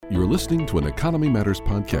You're listening to an Economy Matters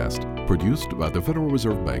podcast produced by the Federal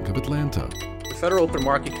Reserve Bank of Atlanta. The Federal Open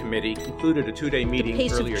Market Committee concluded a two-day meeting earlier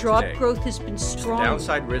today. The pace of job growth has been strong.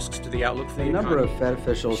 Downside risks to the outlook for the economy. A number of Fed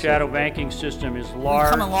officials. The shadow banking system is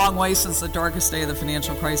large. We've come a long way since the darkest day of the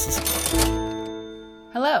financial crisis.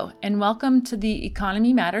 Hello, and welcome to the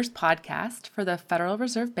Economy Matters podcast for the Federal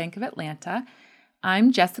Reserve Bank of Atlanta.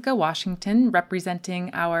 I'm Jessica Washington,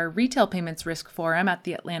 representing our Retail Payments Risk Forum at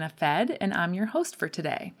the Atlanta Fed, and I'm your host for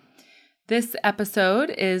today. This episode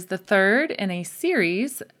is the third in a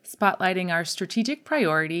series spotlighting our strategic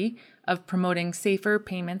priority of promoting safer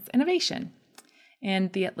payments innovation.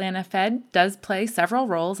 And the Atlanta Fed does play several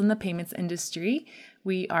roles in the payments industry.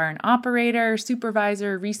 We are an operator,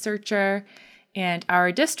 supervisor, researcher, and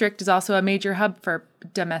our district is also a major hub for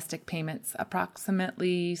domestic payments.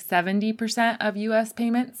 Approximately 70% of U.S.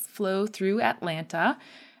 payments flow through Atlanta,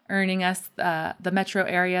 earning us the metro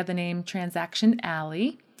area the name Transaction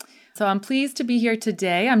Alley. So I'm pleased to be here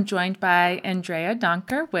today. I'm joined by Andrea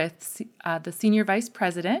Donker, with the Senior Vice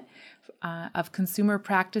President of Consumer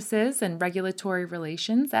Practices and Regulatory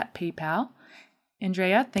Relations at PayPal.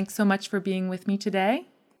 Andrea, thanks so much for being with me today.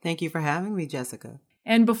 Thank you for having me, Jessica.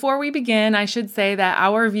 And before we begin, I should say that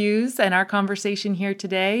our views and our conversation here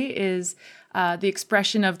today is the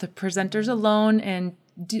expression of the presenters alone and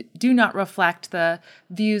do not reflect the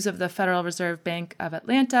views of the Federal Reserve Bank of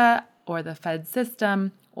Atlanta or the Fed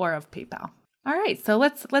system or of PayPal. All right, so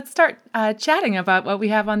let's start chatting about what we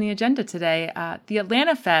have on the agenda today. The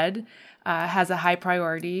Atlanta Fed has a high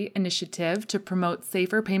priority initiative to promote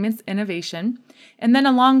safer payments innovation. And then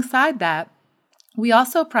alongside that, we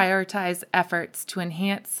also prioritize efforts to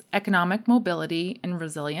enhance economic mobility and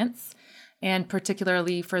resilience, and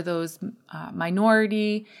particularly for those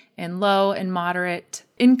minority and low and moderate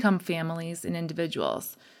income families and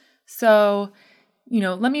individuals. So,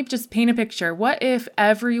 let me just paint a picture. What if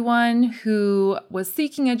everyone who was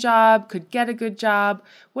seeking a job could get a good job?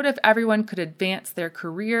 What if everyone could advance their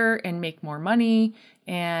career and make more money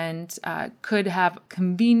and could have a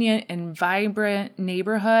convenient and vibrant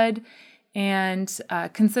neighborhood? And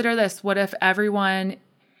consider this, what if everyone,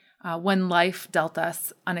 when life dealt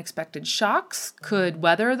us unexpected shocks, could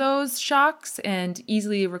weather those shocks and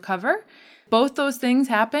easily recover? Both those things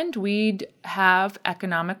happened, we'd have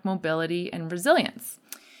economic mobility and resilience,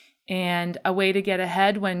 and a way to get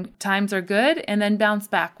ahead when times are good and then bounce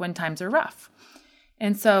back when times are rough.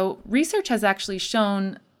 And so research has actually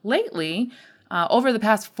shown lately, over the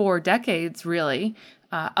past 4 decades really,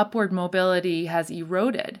 upward mobility has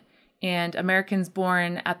eroded. And Americans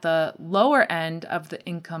born at the lower end of the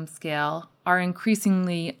income scale are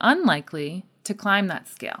increasingly unlikely to climb that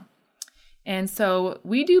scale. And so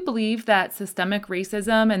we do believe that systemic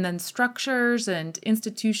racism and then structures and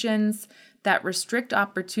institutions that restrict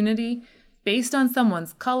opportunity based on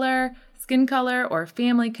someone's color, skin color, or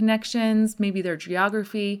family connections, maybe their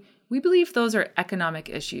geography, we believe those are economic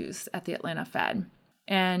issues at the Atlanta Fed.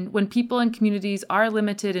 And when people and communities are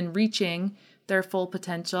limited in reaching their full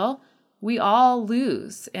potential, we all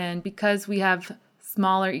lose. And because we have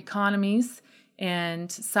smaller economies and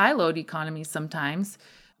siloed economies sometimes,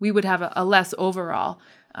 we would have a less overall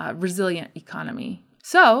resilient economy.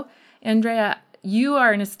 So, Andrea, you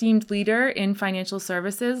are an esteemed leader in financial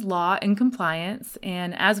services, law, and compliance.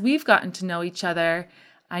 And as we've gotten to know each other,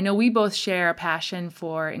 I know we both share a passion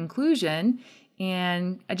for inclusion.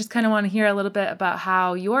 And I just kind of want to hear a little bit about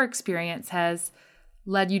how your experience has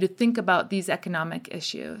led you to think about these economic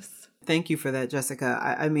issues. Thank you for that, Jessica.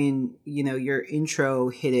 I mean, your intro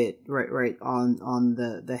hit it right on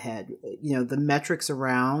the head. The metrics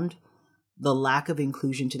around the lack of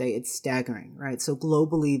inclusion today, it's staggering, right? So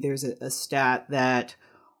globally, there's a stat that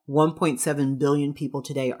 1.7 billion people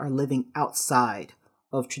today are living outside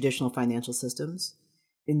of traditional financial systems.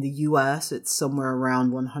 In the U.S., it's somewhere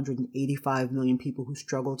around 185 million people who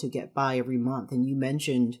struggle to get by every month. And you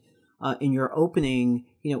mentioned in your opening,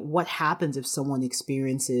 what happens if someone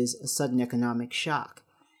experiences a sudden economic shock?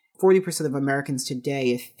 40% of Americans today,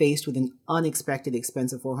 if faced with an unexpected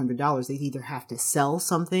expense of $400, they either have to sell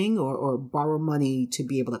something or borrow money to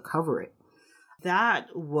be able to cover it.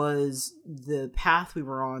 That was the path we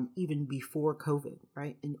were on even before COVID,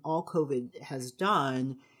 right? And all COVID has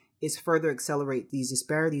done is further accelerate these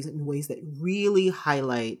disparities in ways that really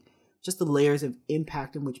highlight just the layers of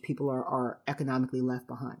impact in which people are economically left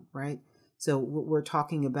behind, right? So we're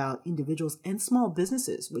talking about individuals and small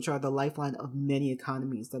businesses, which are the lifeline of many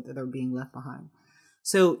economies that are being left behind.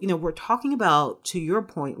 So, we're talking about, to your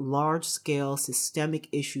point, large-scale systemic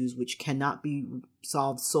issues which cannot be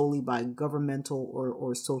solved solely by governmental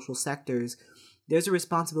or social sectors. there's a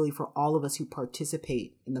responsibility for all of us who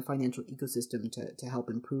participate in the financial ecosystem to help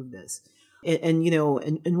improve this. And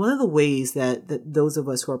one of the ways that those of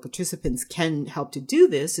us who are participants can help to do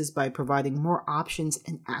this is by providing more options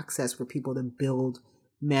and access for people to build,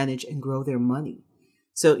 manage, and grow their money.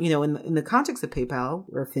 So, in the context of PayPal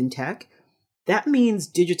or fintech, that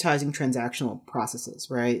means digitizing transactional processes,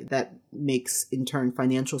 right? That makes, in turn,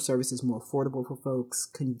 financial services more affordable for folks,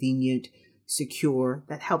 convenient, secure.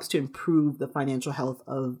 That helps to improve the financial health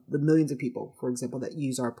of the millions of people, for example, that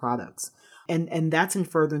use our products. And that's in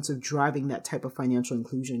furtherance of driving that type of financial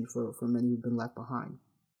inclusion for many who've been left behind.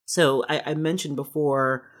 So I mentioned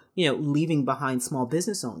before, leaving behind small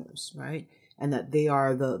business owners, right? And that they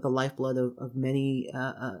are the lifeblood of many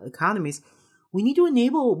economies. We need to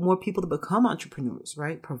enable more people to become entrepreneurs,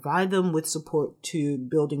 right? Provide them with support to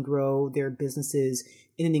build and grow their businesses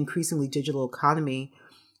in an increasingly digital economy.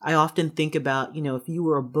 I often think about, if you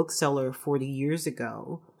were a bookseller 40 years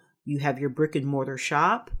ago, you have your brick and mortar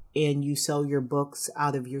shop and you sell your books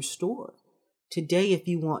out of your store. Today, if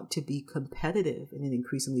you want to be competitive in an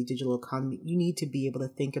increasingly digital economy, you need to be able to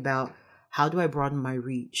think about, how do I broaden my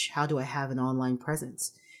reach? How do I have an online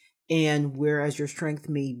presence? And whereas your strength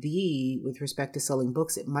may be with respect to selling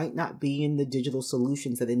books, it might not be in the digital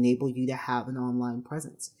solutions that enable you to have an online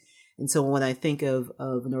presence. And so when I think of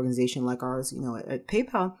an organization like ours, at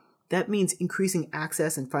PayPal, that means increasing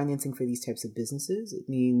access and financing for these types of businesses. It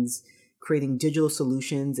means creating digital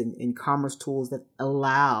solutions and commerce tools that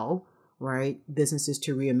allow, right, businesses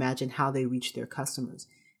to reimagine how they reach their customers.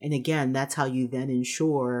 And again, that's how you then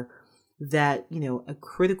ensure that, a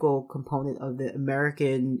critical component of the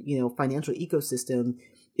American, financial ecosystem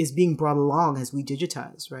is being brought along as we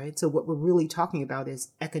digitize, right? So what we're really talking about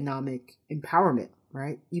is economic empowerment,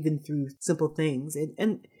 right? Even through simple things.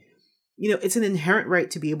 And it's an inherent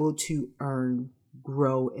right to be able to earn,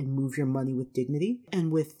 grow, and move your money with dignity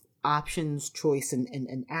and with options, choice,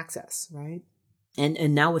 and access, right?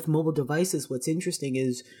 And now with mobile devices, what's interesting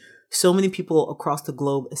is so many people across the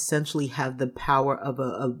globe essentially have the power of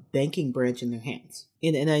a banking branch in their hands.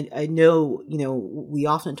 And I know, we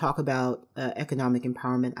often talk about economic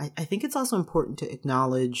empowerment. I think it's also important to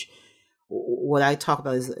acknowledge what I talk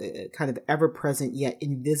about is a kind of ever-present yet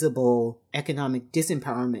invisible economic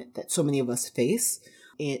disempowerment that so many of us face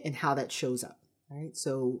and how that shows up, right?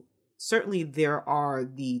 So certainly there are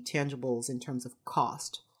the tangibles in terms of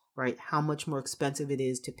cost, right? How much more expensive it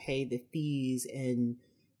is to pay the fees and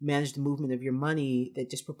manage the movement of your money that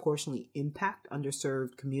disproportionately impact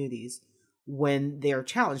underserved communities when they are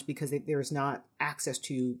challenged because there is not access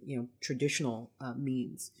to traditional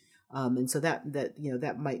means, and so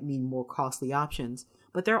that might mean more costly options.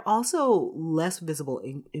 But there are also less visible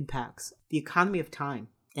impacts. The economy of time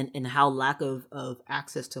and how lack of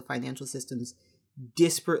access to financial systems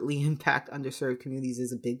disparately impact underserved communities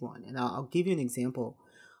is a big one. And I'll give you an example.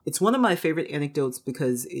 It's one of my favorite anecdotes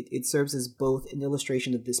because it serves as both an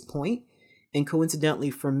illustration of this point and coincidentally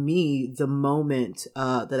for me, the moment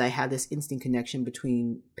that I had this instant connection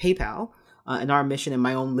between PayPal and our mission and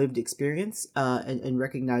my own lived experience and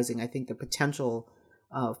recognizing, I think, the potential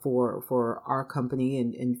for our company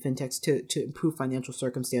and fintechs to improve financial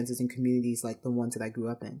circumstances in communities like the ones that I grew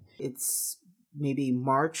up in. It's maybe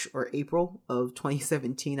March or April of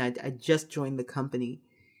 2017. I just joined the company.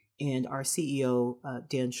 And our CEO,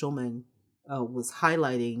 Dan Schulman, was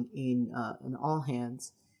highlighting in All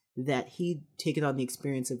Hands that he'd taken on the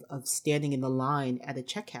experience of standing in the line at a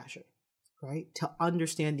check casher, right, to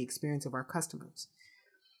understand the experience of our customers.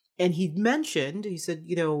 And he said,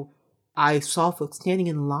 I saw folks standing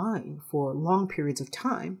in line for long periods of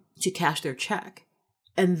time to cash their check.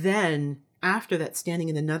 And then after that, standing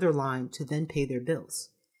in another line to then pay their bills.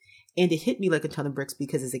 And it hit me like a ton of bricks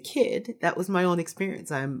because as a kid, that was my own experience.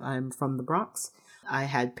 I'm from the Bronx. I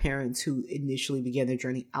had parents who initially began their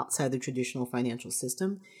journey outside the traditional financial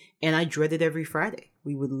system, and I dreaded every Friday.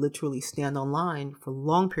 We would literally stand online for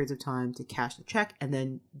long periods of time to cash the check and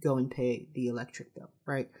then go and pay the electric bill,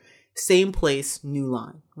 right? Same place, new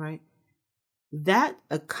line, right? That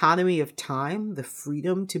economy of time, the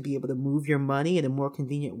freedom to be able to move your money in a more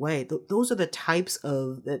convenient way, those are the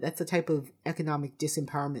that's the type of economic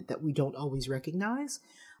disempowerment that we don't always recognize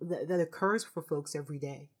that occurs for folks every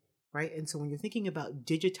day, right? And so when you're thinking about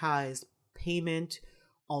digitized payment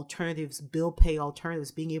alternatives, bill pay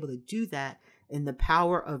alternatives, being able to do that in the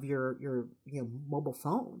power of your mobile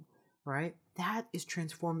phone, right? That is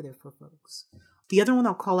transformative for folks. The other one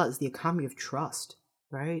I'll call out is the economy of trust.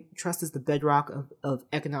 Right? Trust is the bedrock of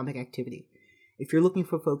economic activity. If you're looking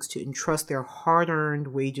for folks to entrust their hard-earned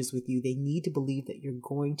wages with you, they need to believe that you're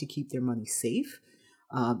going to keep their money safe,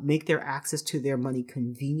 make their access to their money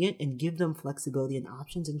convenient, and give them flexibility and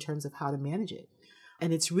options in terms of how to manage it.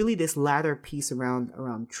 And it's really this latter piece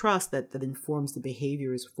around trust that informs the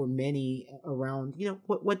behaviors for many around,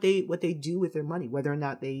 what they do with their money, whether or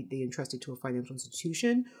not they entrust it to a financial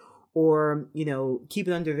institution or, keep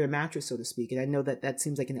it under their mattress, so to speak. And I know that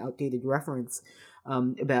seems like an outdated reference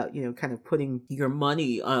about, kind of putting your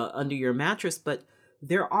money under your mattress, but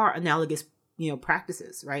there are analogous,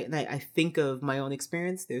 practices, right? And I think of my own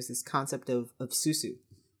experience. There's this concept of susu,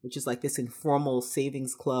 which is like this informal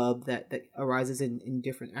savings club that arises in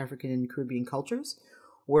different African and Caribbean cultures,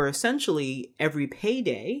 where essentially every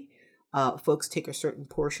payday, folks take a certain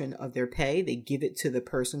portion of their pay, they give it to the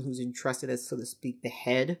person who's entrusted as, so to speak, the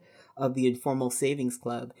head of the informal savings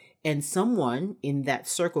club, and someone in that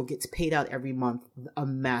circle gets paid out every month a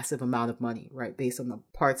massive amount of money, right, based on the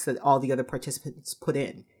parts that all the other participants put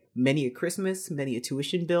in. Many a Christmas, many a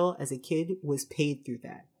tuition bill as a kid was paid through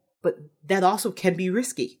that. But that also can be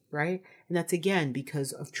risky, right? And that's, again,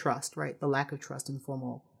 because of trust, right? The lack of trust in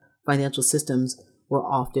formal financial systems, we're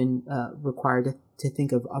often required to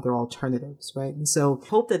think of other alternatives, right? And so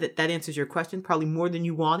hope that answers your question, probably more than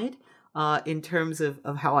you wanted, in terms of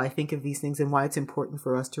how I think of these things and why it's important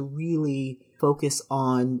for us to really focus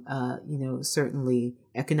on, certainly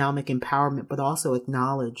economic empowerment, but also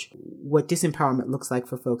acknowledge what disempowerment looks like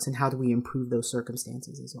for folks and how do we improve those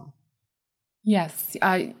circumstances as well. Yes,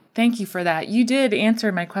 thank you for that. You did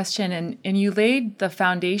answer my question, and you laid the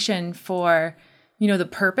foundation for, the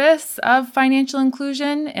purpose of financial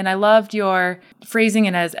inclusion. And I loved your phrasing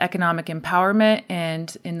it as economic empowerment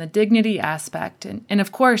and in the dignity aspect. And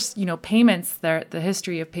of course, payments, the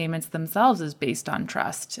history of payments themselves is based on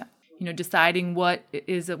trust. Deciding what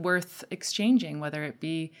is it worth exchanging, whether it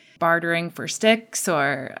be bartering for sticks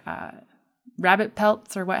or rabbit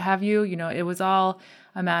pelts or what have you. It was all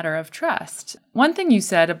a matter of trust. One thing you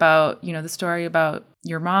said about, the story about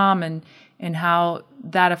your mom and how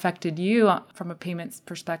that affected you from a payments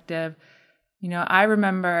perspective, I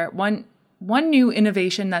remember one new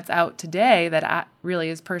innovation that's out today that really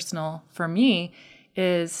is personal for me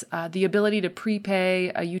is the ability to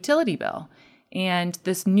prepay a utility bill. And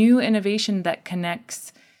this new innovation that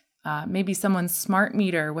connects maybe someone's smart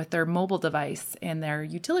meter with their mobile device and their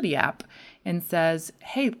utility app and says,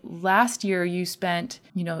 hey, last year you spent,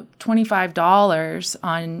 $25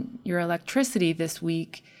 on your electricity this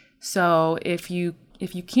week. So if you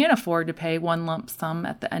can't afford to pay one lump sum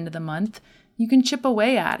at the end of the month, you can chip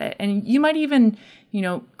away at it. And you might even,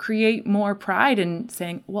 create more pride in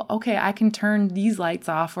saying, well, okay, I can turn these lights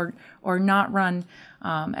off or not run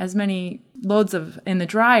as many loads in the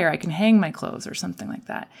dryer. I can hang my clothes or something like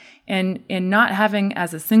that. And not having,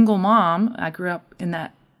 as a single mom, I grew up in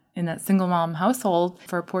that single mom household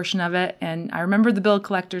for a portion of it. And I remember the bill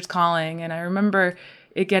collectors calling, and I remember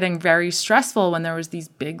it getting very stressful when there was these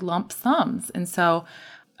big lump sums. And so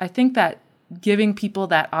I think that giving people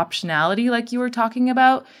that optionality, like you were talking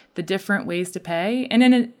about, the different ways to pay. And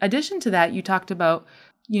in addition to that, you talked about,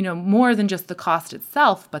 more than just the cost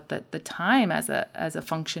itself, but the time as a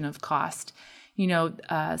function of cost.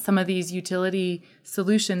 Some of these utility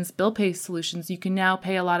solutions, bill pay solutions, you can now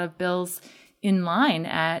pay a lot of bills in line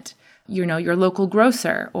at, your local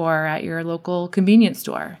grocer or at your local convenience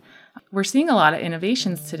store. We're seeing a lot of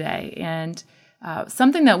innovations today, and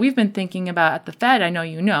something that we've been thinking about at the Fed, I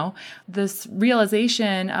know this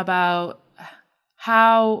realization about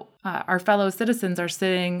how our fellow citizens are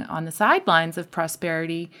sitting on the sidelines of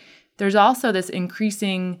prosperity. There's also this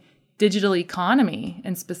increasing digital economy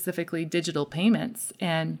and specifically digital payments.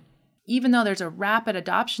 And even though there's a rapid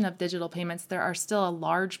adoption of digital payments, there are still a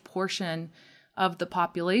large portion of the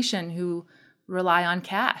population who rely on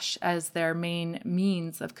cash as their main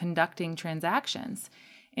means of conducting transactions.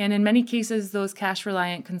 And in many cases, those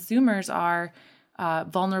cash-reliant consumers are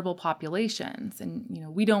vulnerable populations. And,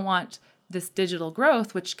 we don't want this digital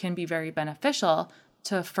growth, which can be very beneficial,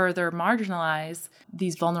 to further marginalize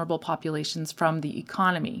these vulnerable populations from the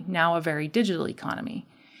economy, now a very digital economy.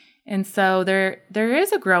 And so there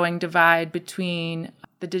is a growing divide between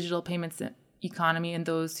the digital payments economy and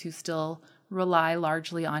those who still rely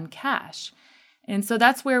largely on cash. And so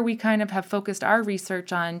that's where we kind of have focused our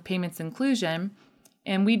research on payments inclusion.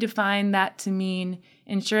 And we define that to mean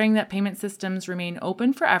ensuring that payment systems remain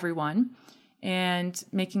open for everyone and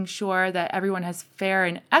making sure that everyone has fair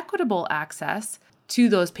and equitable access to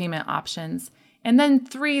those payment options. And then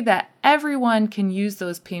 3, that everyone can use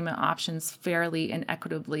those payment options fairly and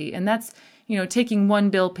equitably. And that's, taking one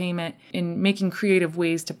bill payment and making creative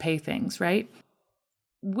ways to pay things, right?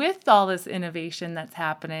 With all this innovation that's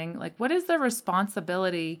happening, what is the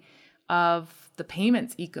responsibility of the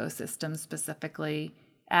payments ecosystem specifically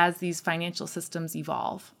as these financial systems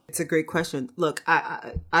evolve? It's a great question. Look,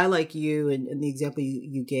 I like you and the example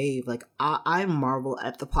you gave, like I marvel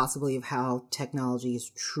at the possibility of how technology has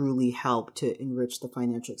truly helped to enrich the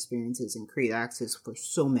financial experiences and create access for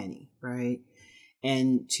so many, right?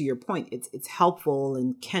 And to your point, it's helpful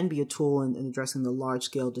and can be a tool in addressing the large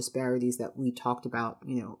scale disparities that we talked about,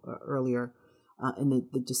 earlier in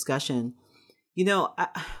the discussion.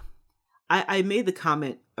 I made the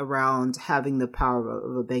comment around having the power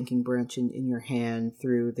of a banking branch in your hand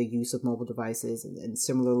through the use of mobile devices, and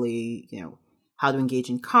similarly, how to engage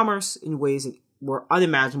in commerce in ways that were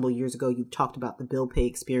unimaginable years ago. You talked about the bill pay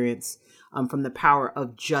experience from the power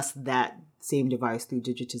of just that same device through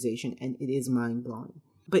digitization, and it is mind-blowing.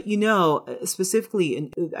 But, specifically,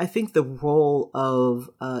 and I think the role of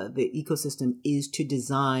the ecosystem is to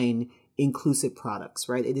design inclusive products,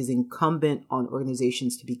 right? It is incumbent on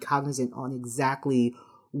organizations to be cognizant on exactly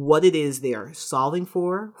what it is they are solving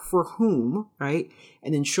for whom, right?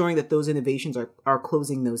 And ensuring that those innovations are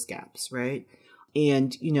closing those gaps, right?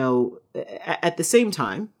 And, at the same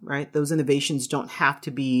time, right, those innovations don't have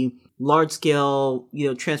to be large scale,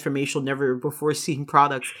 transformational, never before seen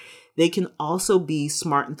products. They can also be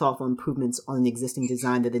smart and thoughtful improvements on an existing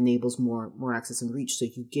design that enables more access and reach. So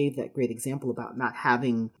you gave that great example about not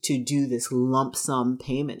having to do this lump sum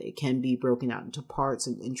payment. It can be broken out into parts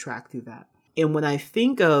and track through that. And when I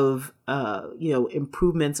think of,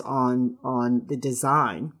 improvements on the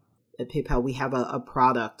design at PayPal, we have a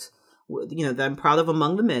product that I'm proud of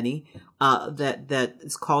among the many, that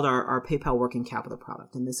is called our PayPal Working Capital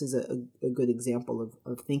product. And this is a good example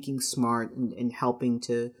of thinking smart and helping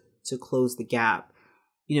to close the gap.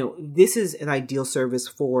 This is an ideal service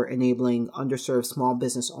for enabling underserved small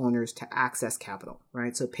business owners to access capital,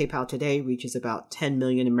 right? So PayPal today reaches about 10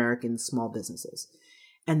 million American small businesses.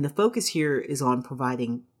 And the focus here is on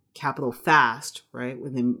providing capital fast, right?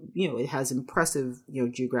 Within, it has impressive,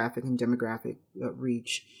 geographic and demographic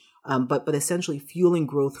reach. But essentially fueling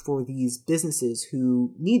growth for these businesses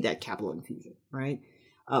who need that capital infusion, right?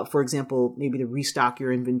 For example, maybe to restock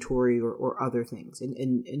your inventory or other things.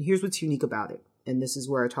 And here's what's unique about it. And this is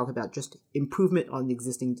where I talk about just improvement on the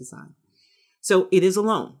existing design. So it is a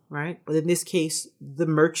loan, right? But in this case, the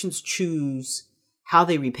merchants choose how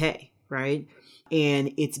they repay, right?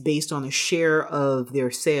 And it's based on a share of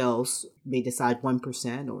their sales. They decide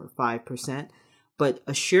 1% or 5%. But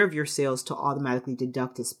a share of your sales to automatically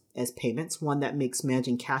deduct as payments, one that makes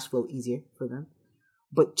managing cash flow easier for them.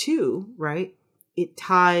 But two, right, it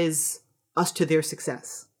ties us to their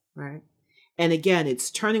success, right? And again,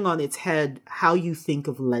 it's turning on its head how you think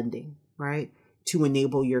of lending, right, to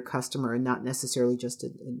enable your customer and not necessarily just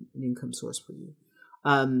an income source for you.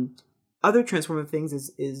 Other transformative things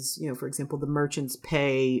is, for example, the merchants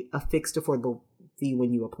pay a fixed affordable fee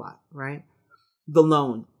when you apply, right? The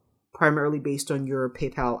loan, primarily based on your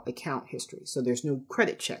PayPal account history. So there's no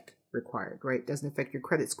credit check required, right? Doesn't affect your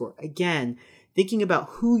credit score. Again, thinking about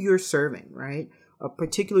who you're serving, right? A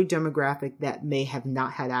particular demographic that may have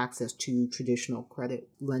not had access to traditional credit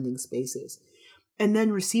lending spaces. And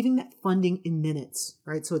then receiving that funding in minutes,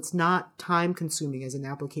 right? So it's not time consuming as an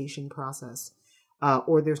application process,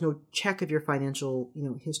 or there's no check of your financial,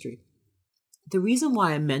 history. The reason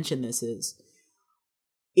why I mention this is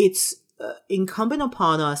it's incumbent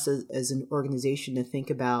upon us as an organization to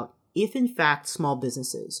think about if in fact small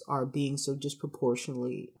businesses are being so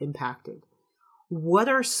disproportionately impacted, what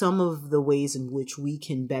are some of the ways in which we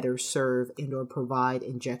can better serve and or provide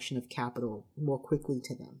injection of capital more quickly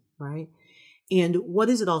to them, right? And what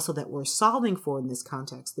is it also that we're solving for in this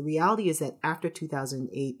context? The reality is that after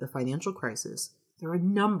 2008, the financial crisis, there are a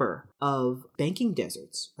number of banking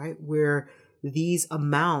deserts, right, where these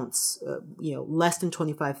amounts, less than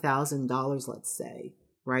 $25,000, let's say,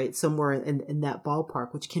 right, somewhere in that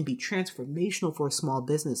ballpark, which can be transformational for a small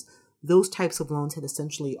business. Those types of loans had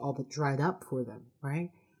essentially all but dried up for them,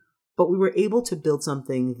 right? But we were able to build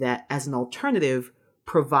something that, as an alternative,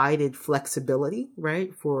 provided flexibility,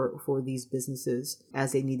 right, for these businesses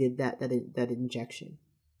as they needed that injection.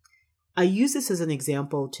 I use this as an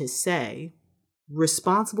example to say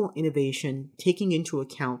responsible innovation, taking into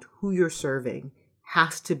account who you're serving,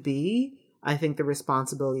 has to be, I think, the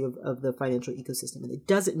responsibility of the financial ecosystem. And it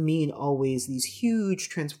doesn't mean always these huge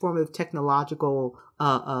transformative technological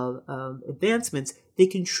advancements. They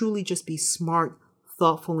can truly just be smart,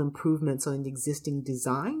 thoughtful improvements on an existing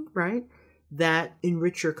design, right, that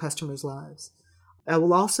enrich your customers' lives. I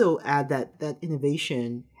will also add that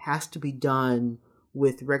innovation has to be done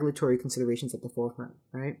with regulatory considerations at the forefront,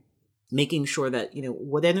 right? Making sure that,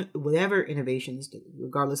 whatever innovations,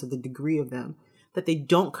 regardless of the degree of them, that they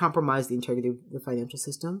don't compromise the integrity of the financial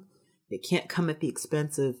system, It can't come at the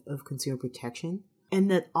expense of consumer protection. And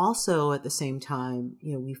that also at the same time,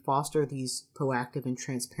 we foster these proactive and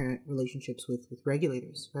transparent relationships with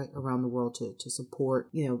regulators right around the world to support,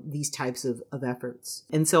 these types of efforts.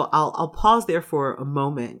 And so I'll pause there for a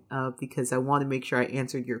moment because I want to make sure I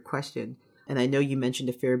answered your question. And I know you mentioned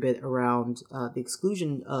a fair bit around the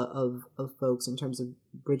exclusion of folks in terms of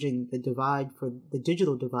bridging the divide for the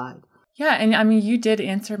digital divide. Yeah. And I mean, you did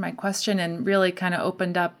answer my question and really kind of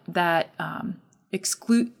opened up that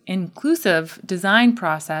inclusive design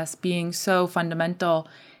process being so fundamental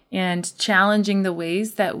and challenging the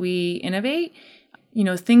ways that we innovate.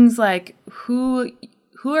 Things like who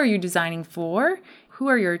are you designing for? Who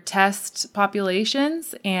are your test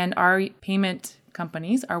populations? And our payment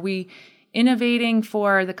companies, are we innovating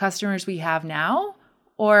for the customers we have now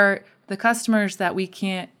or the customers that we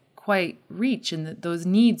can't quite reach and those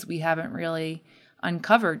needs we haven't really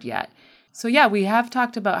uncovered yet? So yeah, we have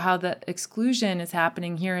talked about how the exclusion is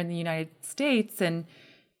happening here in the United States and,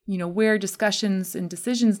 where discussions and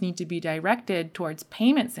decisions need to be directed towards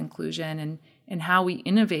payments inclusion and how we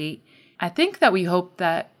innovate. I think that we hope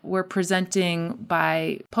that we're presenting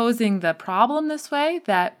by posing the problem this way,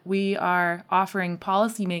 that we are offering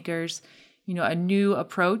policymakers, a new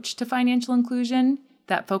approach to financial inclusion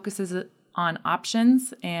that focuses on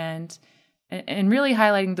options and really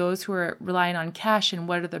highlighting those who are relying on cash and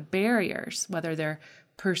what are the barriers, whether they're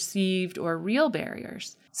perceived or real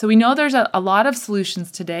barriers. So we know there's a lot of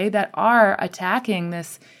solutions today that are attacking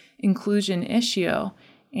this inclusion issue.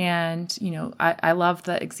 And, I love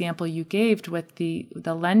the example you gave with the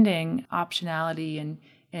lending optionality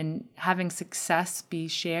and having success be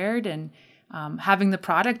shared and having the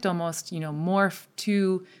product almost, morph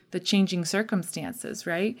to the changing circumstances,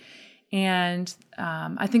 right? And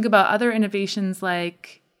I think about other innovations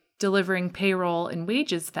like delivering payroll and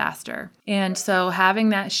wages faster. And so having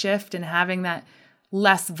that shift and having that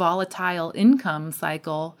less volatile income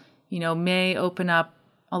cycle, may open up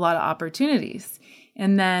a lot of opportunities.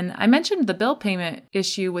 And then I mentioned the bill payment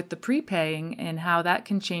issue with the prepaying and how that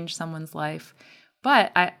can change someone's life.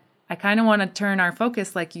 But I kind of want to turn our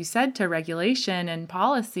focus, like you said, to regulation and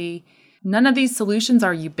policy. None of these solutions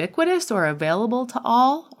are ubiquitous or available to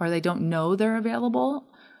all, or they don't know they're available.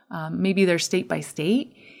 Maybe they're state by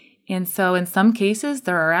state. And so in some cases,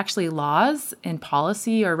 there are actually laws and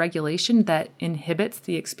policy or regulation that inhibits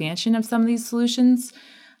the expansion of some of these solutions.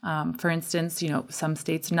 For instance, some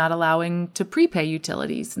states are not allowing to prepay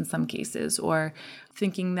utilities in some cases, or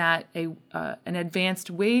thinking that an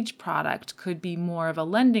advanced wage product could be more of a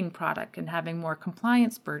lending product and having more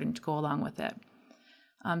compliance burden to go along with it.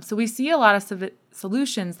 So we see a lot of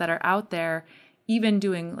solutions that are out there, even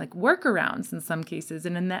doing like workarounds in some cases.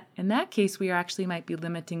 And in that case, we actually might be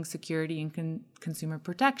limiting security and consumer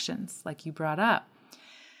protections, like you brought up.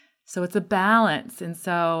 So it's a balance. And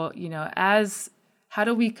so, how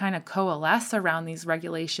do we kind of coalesce around these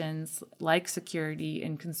regulations like security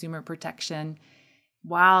and consumer protection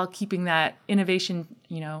while keeping that innovation,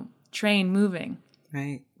 train moving?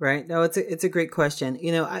 Right. No, it's a great question.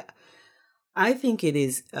 I think it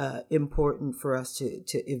is important for us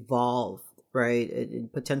to evolve, right,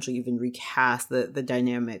 and potentially even recast the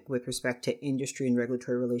dynamic with respect to industry and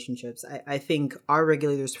regulatory relationships. I think our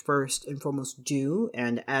regulators first and foremost do,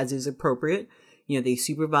 and as is appropriate, they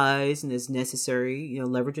supervise and as necessary,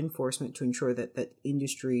 leverage enforcement to ensure that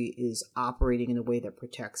industry is operating in a way that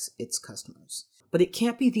protects its customers. But it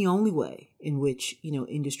can't be the only way in which,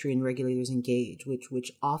 industry and regulators engage,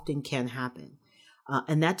 which often can happen.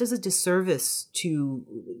 And that does a disservice to,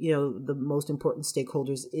 the most important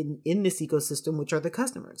stakeholders in this ecosystem, which are the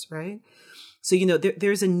customers, right? So,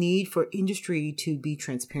 there's a need for industry to be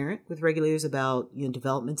transparent with regulators about,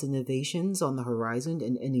 developments and innovations on the horizon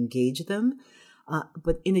and engage them.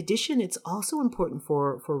 But in addition, it's also important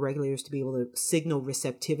for regulators to be able to signal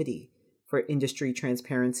receptivity for industry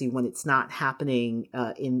transparency when it's not happening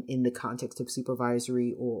in the context of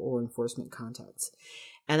supervisory or enforcement contexts.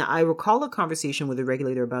 And I recall a conversation with a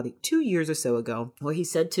regulator about 2 years or so ago where he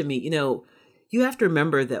said to me, you have to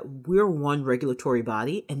remember that we're one regulatory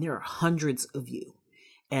body and there are hundreds of you.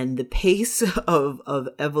 And the pace of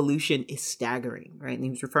evolution is staggering, right? And he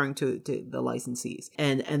was referring to the licensees.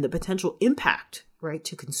 And the potential impact, right,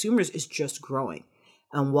 to consumers is just growing.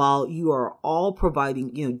 And while you are all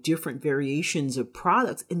providing, different variations of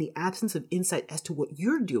products, in the absence of insight as to what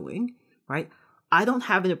you're doing, right, I don't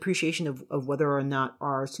have an appreciation of whether or not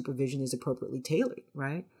our supervision is appropriately tailored,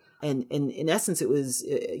 right? And in essence, it was,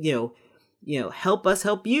 help us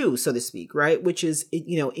help you, so to speak, right? Which is,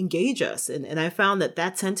 engage us. And I found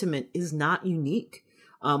that sentiment is not unique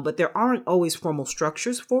But there aren't always formal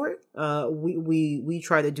structures for it. We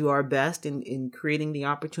try to do our best in creating the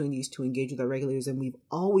opportunities to engage with our regulators, and we've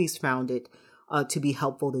always found it to be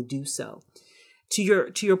helpful to do so. To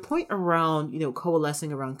your point around,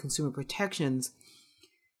 coalescing around consumer protections,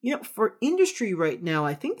 for industry right now,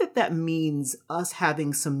 I think that means us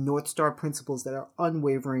having some North Star principles that are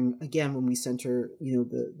unwavering, again, when we center,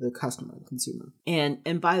 the customer and consumer.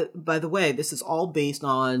 And by the way, this is all based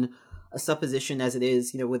on a supposition as it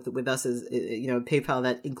is, with us as, PayPal,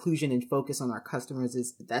 that inclusion and focus on our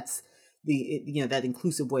customers that's that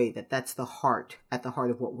inclusive way, that's at the heart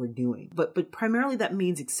of what we're doing. But primarily that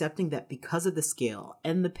means accepting that because of the scale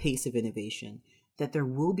and the pace of innovation, that there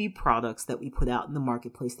will be products that we put out in the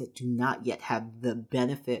marketplace that do not yet have the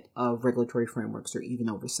benefit of regulatory frameworks or even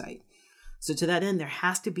oversight. So to that end, there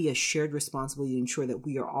has to be a shared responsibility to ensure that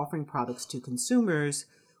we are offering products to consumers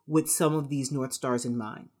with some of these North Stars in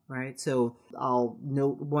mind, right? So I'll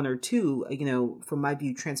note one or two, from my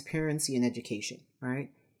view, transparency and education,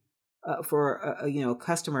 right? For a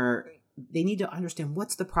customer, they need to understand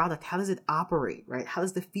what's the product, how does it operate, right? How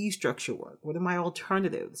does the fee structure work? What are my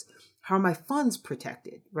alternatives? How are my funds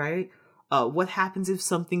protected, right? What happens if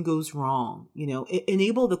something goes wrong?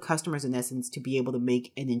 Enable the customers, in essence, to be able to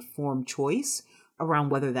make an informed choice around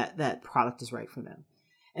whether that product is right for them.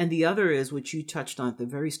 And the other is, which you touched on at the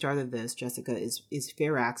very start of this, Jessica, is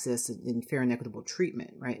fair access and fair and equitable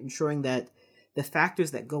treatment, right? Ensuring that the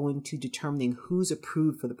factors that go into determining who's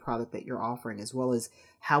approved for the product that you're offering, as well as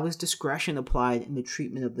how is discretion applied in the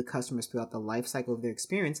treatment of the customers throughout the life cycle of their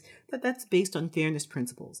experience, that's based on fairness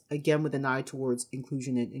principles, again, with an eye towards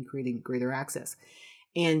inclusion and creating greater access.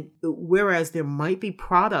 And whereas there might be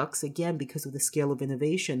products, again, because of the scale of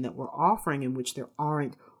innovation that we're offering in which there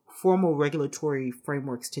aren't formal regulatory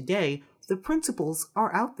frameworks today, the principles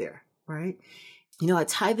are out there, right? I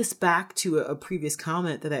tie this back to a previous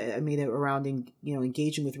comment that I made around,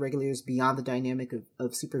 engaging with regulators beyond the dynamic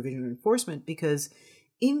of supervision and enforcement, because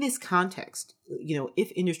in this context,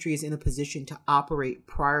 if industry is in a position to operate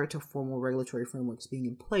prior to formal regulatory frameworks being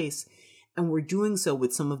in place, and we're doing so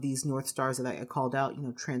with some of these North Stars that I called out,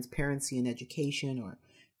 transparency and education, or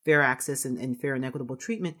fair access and fair and equitable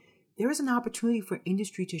treatment, there is an opportunity for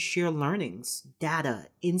industry to share learnings, data,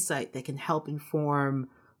 insight that can help inform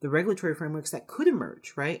the regulatory frameworks that could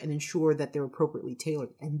emerge, right? And ensure that they're appropriately tailored.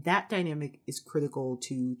 And that dynamic is critical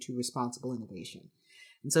to responsible innovation.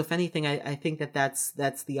 And so if anything, I think that's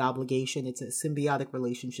the obligation. It's a symbiotic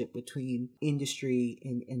relationship between industry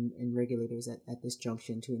and regulators at this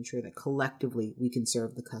junction to ensure that collectively we can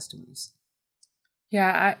serve the customers.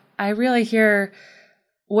 Yeah, I really hear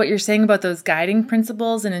what you're saying about those guiding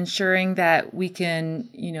principles and ensuring that we can,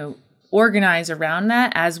 organize around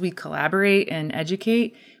that as we collaborate and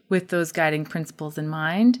educate with those guiding principles in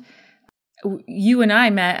mind. You and I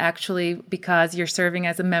met actually because you're serving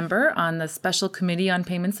as a member on the Special Committee on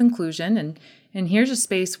Payments Inclusion. And here's a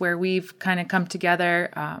space where we've kind of come together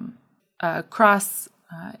across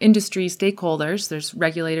industry stakeholders. There's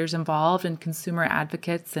regulators involved and consumer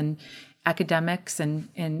advocates and academics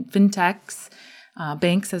and fintechs,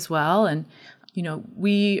 banks as well. And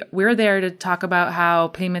we're there to talk about how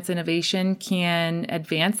payments innovation can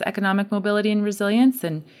advance economic mobility and resilience.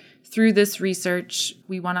 And through this research,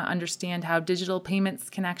 we want to understand how digital payments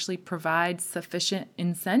can actually provide sufficient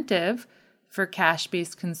incentive for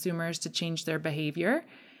cash-based consumers to change their behavior.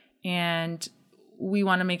 And we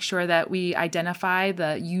want to make sure that we identify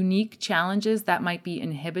the unique challenges that might be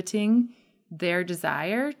inhibiting their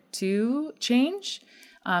desire to change.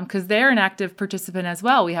 Because they're an active participant as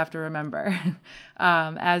well, we have to remember,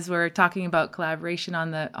 as we're talking about collaboration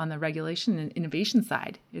on the regulation and innovation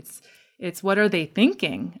side. It's what are they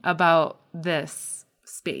thinking about this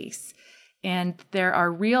space? And there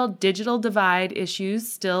are real digital divide issues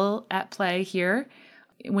still at play here.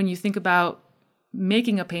 When you think about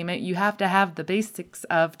making a payment, you have to have the basics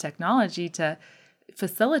of technology to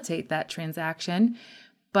facilitate that transaction.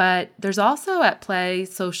 But there's also at play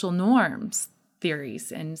social norms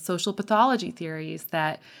theories and social pathology theories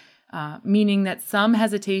that meaning that some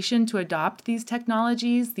hesitation to adopt these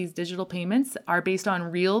technologies, these digital payments, are based on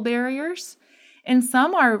real barriers, and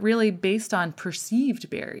some are really based on perceived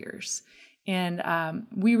barriers. And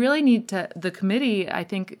we really need to, the committee, I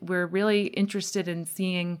think we're really interested in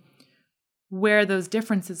seeing where those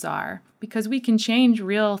differences are, because we can change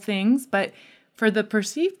real things, but for the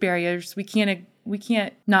perceived barriers, we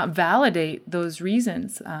can't not validate those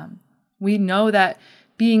reasons. We know that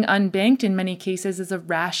being unbanked in many cases is a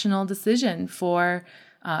rational decision for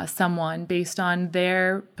someone based on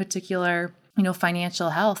their particular,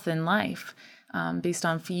 financial health in life, based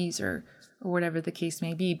on fees or or whatever the case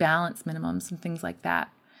may be, balance minimums and things like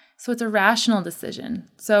that. So it's a rational decision.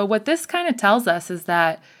 So what this kind of tells us is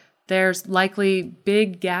that there's likely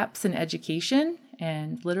big gaps in education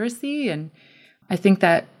and literacy. And I think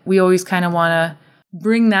that we always kind of want to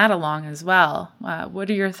bring that along as well. What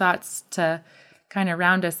are your thoughts to kind of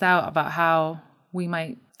round us out about how we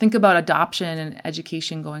might think about adoption and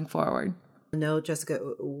education going forward? No, Jessica,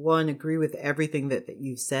 one, agree with everything that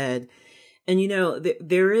you've said. And,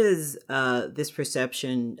 there is this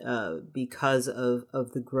perception because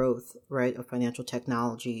of the growth, right, of financial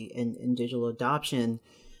technology and digital adoption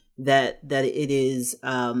that it is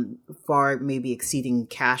far maybe exceeding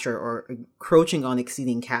cash or encroaching on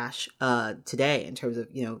exceeding cash today in terms of,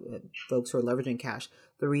 folks who are leveraging cash.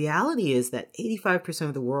 The reality is that 85%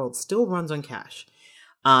 of the world still runs on cash.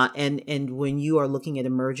 And when you are looking at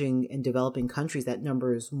emerging and developing countries, that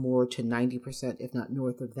number is more to 90%, if not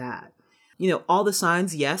north of that. All the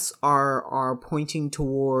signs, yes, are pointing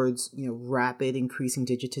towards, rapid increasing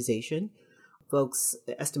digitization. Folks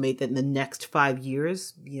estimate that in the next 5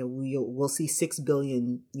 years, we'll see 6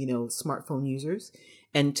 billion, smartphone users.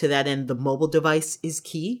 And to that end, the mobile device is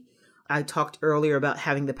key. I talked earlier about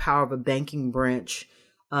having the power of a banking branch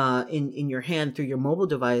in your hand through your mobile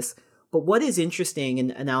device. But what is interesting,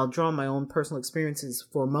 and I'll draw on my own personal experiences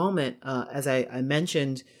for a moment, as I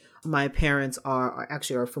mentioned, my parents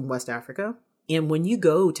are from West Africa. And when you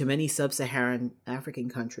go to many sub-Saharan African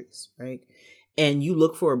countries, right, and you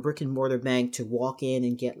look for a brick and mortar bank to walk in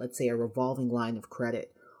and get, let's say, a revolving line of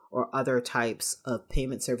credit or other types of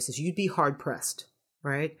payment services, you'd be hard pressed,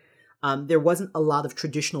 right? There wasn't a lot of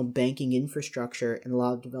traditional banking infrastructure in a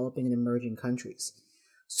lot of developing and emerging countries.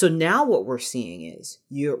 So now what we're seeing is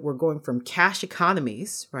we're going from cash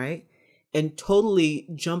economies, right, and totally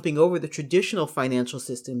jumping over the traditional financial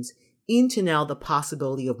systems into now the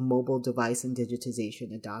possibility of mobile device and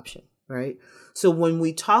digitization adoption, right? So when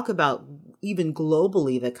we talk about even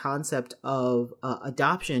globally the concept of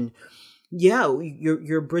adoption,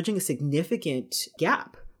 you're bridging a significant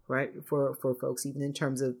gap, right, for folks, even in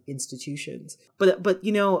terms of institutions. But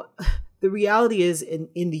the reality is in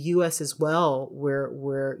the U.S. as well,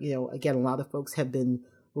 where again, a lot of folks have been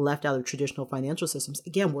left out of traditional financial systems.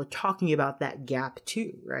 Again, we're talking about that gap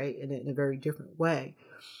too, right, in a very different way.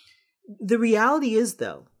 The reality is,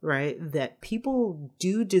 though, right, that people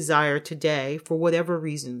do desire today, for whatever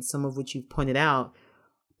reasons, some of which you've pointed out,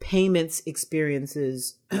 payments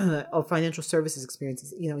experiences or financial services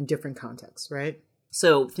experiences, in different contexts, right?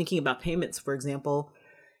 So thinking about payments, for example,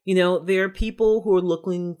 there are people who are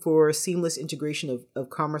looking for seamless integration of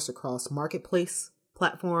commerce across marketplace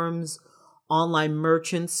platforms, online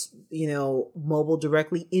merchants, mobile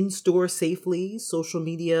directly, in-store safely, social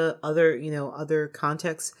media, other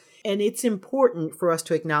contexts. And it's important for us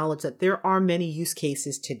to acknowledge that there are many use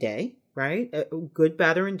cases today, right? Good,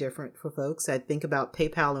 bad, or indifferent for folks. I think about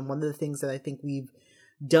PayPal, and one of the things that I think we've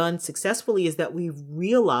done successfully is that we've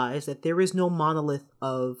realized that there is no monolith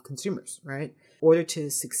of consumers, right? In order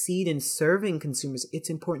to succeed in serving consumers, it's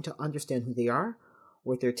important to understand who they are,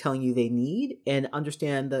 what they're telling you they need, and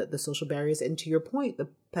understand the social barriers. And to your point, the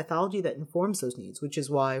pathology that informs those needs, which is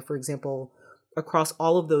why, for example, across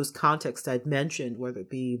all of those contexts I'd mentioned, whether it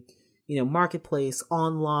be, marketplace,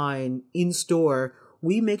 online, in-store,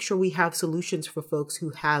 we make sure we have solutions for folks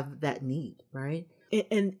who have that need, right?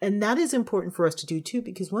 And that is important for us to do too,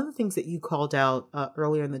 because one of the things that you called out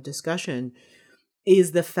earlier in the discussion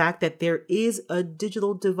is the fact that there is a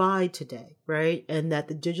digital divide today, right? And that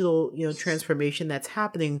the digital, transformation that's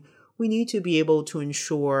happening, we need to be able to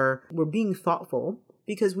ensure we're being thoughtful,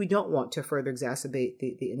 because we don't want to further exacerbate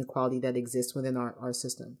the inequality that exists within our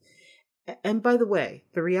system. And by the way,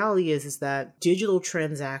 the reality is that digital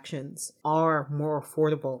transactions are more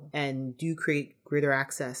affordable and do create greater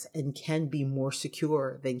access and can be more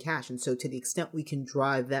secure than cash. And so to the extent we can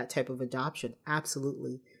drive that type of adoption,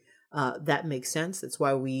 absolutely, that makes sense. That's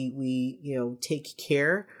why we take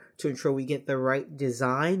care to ensure we get the right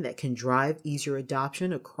design that can drive easier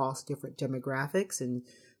adoption across different demographics, and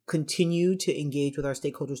continue to engage with our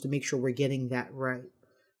stakeholders to make sure we're getting that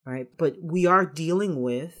right. But we are dealing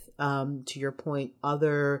with, to your point,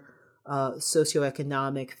 other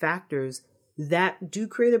socioeconomic factors that do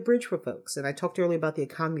create a bridge for folks. And I talked earlier about the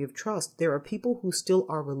economy of trust. There are people who still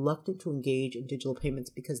are reluctant to engage in digital payments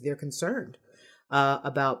because they're concerned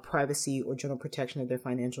about privacy or general protection of their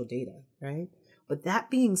financial data, right? But that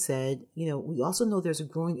being said, we also know there's a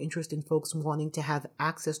growing interest in folks wanting to have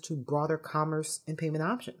access to broader commerce and payment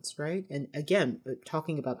options, right? And again,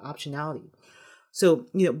 talking about optionality. So,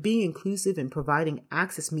 being inclusive and providing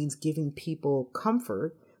access means giving people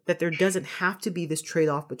comfort that there doesn't have to be this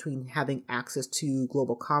trade-off between having access to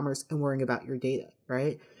global commerce and worrying about your data,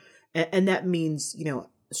 right? And that means,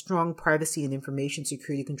 strong privacy and information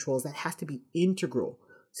security controls that has to be integral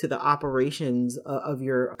to the operations of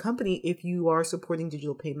your company if you are supporting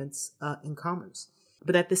digital payments in commerce.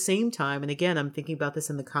 But at the same time, and again, I'm thinking about this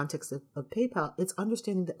in the context of PayPal, it's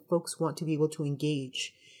understanding that folks want to be able to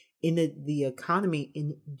engage in the economy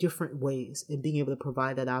in different ways and being able to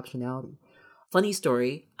provide that optionality. Funny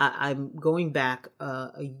story, I'm going back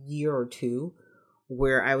a year or two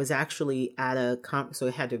where I was actually at a conference. So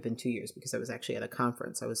it had to have been 2 years because I was actually at a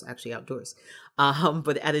conference. I was actually outdoors.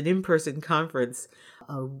 But at an in-person conference,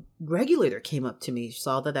 a regulator came up to me,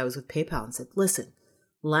 saw that I was with PayPal and said, listen,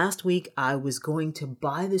 last week I was going to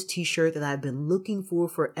buy this t-shirt that I've been looking for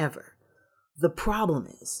forever. The problem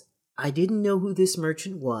is I didn't know who this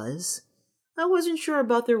merchant was. I wasn't sure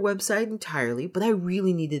about their website entirely, but I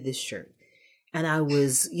really needed this shirt. And I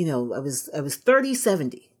was, I was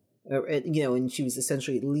 30-70. And she was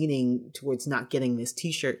essentially leaning towards not getting this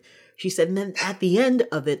t-shirt. She said, and then at the end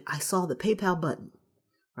of it, I saw the PayPal button,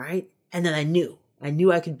 right? And then I knew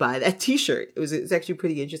I could buy that t-shirt. It was actually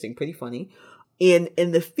pretty interesting, pretty funny. And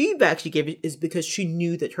the feedback she gave is because she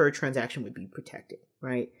knew that her transaction would be protected,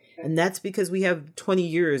 right? And that's because we have 20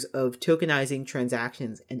 years of tokenizing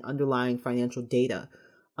transactions and underlying financial data,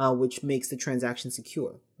 which makes the transaction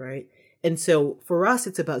secure, right? And so for us,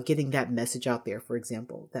 it's about getting that message out there, for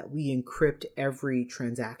example, that we encrypt every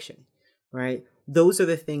transaction, right? Those are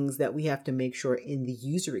the things that we have to make sure in the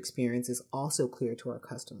user experience is also clear to our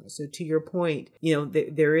customers. So to your point,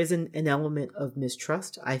 there is an element of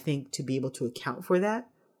mistrust. I think to be able to account for that,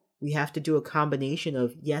 we have to do a combination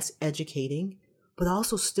of, yes, educating, but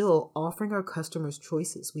also still offering our customers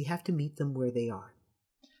choices. We have to meet them where they are.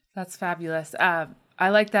 That's fabulous. I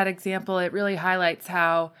like that example. It really highlights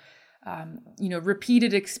how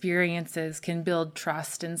repeated experiences can build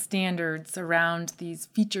trust and standards around these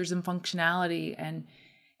features and functionality. And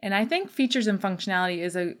I think features and functionality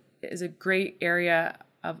is a great area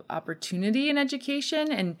of opportunity in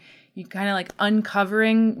education, and you kind of like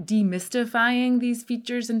uncovering, demystifying these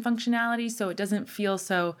features and functionality so it doesn't feel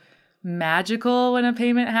so magical when a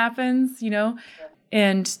payment happens,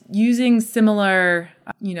 and using similar,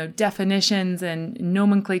 definitions and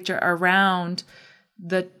nomenclature around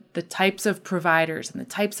the types of providers and the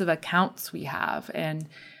types of accounts we have, and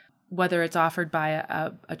whether it's offered by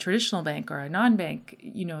a traditional bank or a non-bank,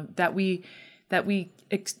 that we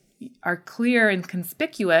are clear and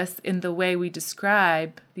conspicuous in the way we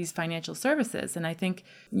describe these financial services. And I think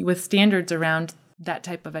with standards around that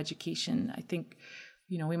type of education, I think,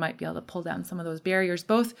 we might be able to pull down some of those barriers,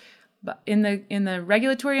 both in the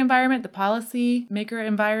regulatory environment, the policy maker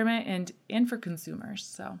environment, and for consumers.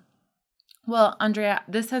 So. Well, Andrea,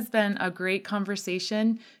 this has been a great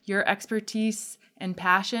conversation. Your expertise and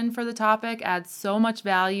passion for the topic adds so much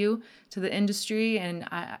value to the industry, and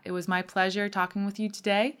it was my pleasure talking with you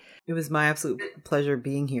today. It was my absolute pleasure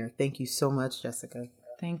being here. Thank you so much, Jessica.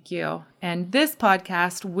 Thank you. And this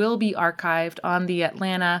podcast will be archived on the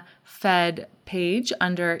Atlanta Fed page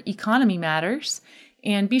under Economy Matters.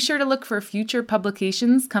 And be sure to look for future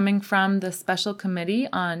publications coming from the Special Committee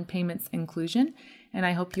on Payments Inclusion. And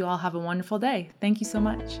I hope you all have a wonderful day. Thank you so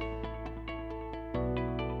much.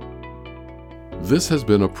 This has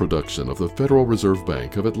been a production of the Federal Reserve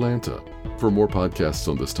Bank of Atlanta. For more podcasts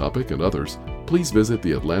on this topic and others, please visit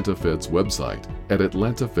the Atlanta Fed's website at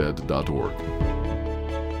atlantafed.org.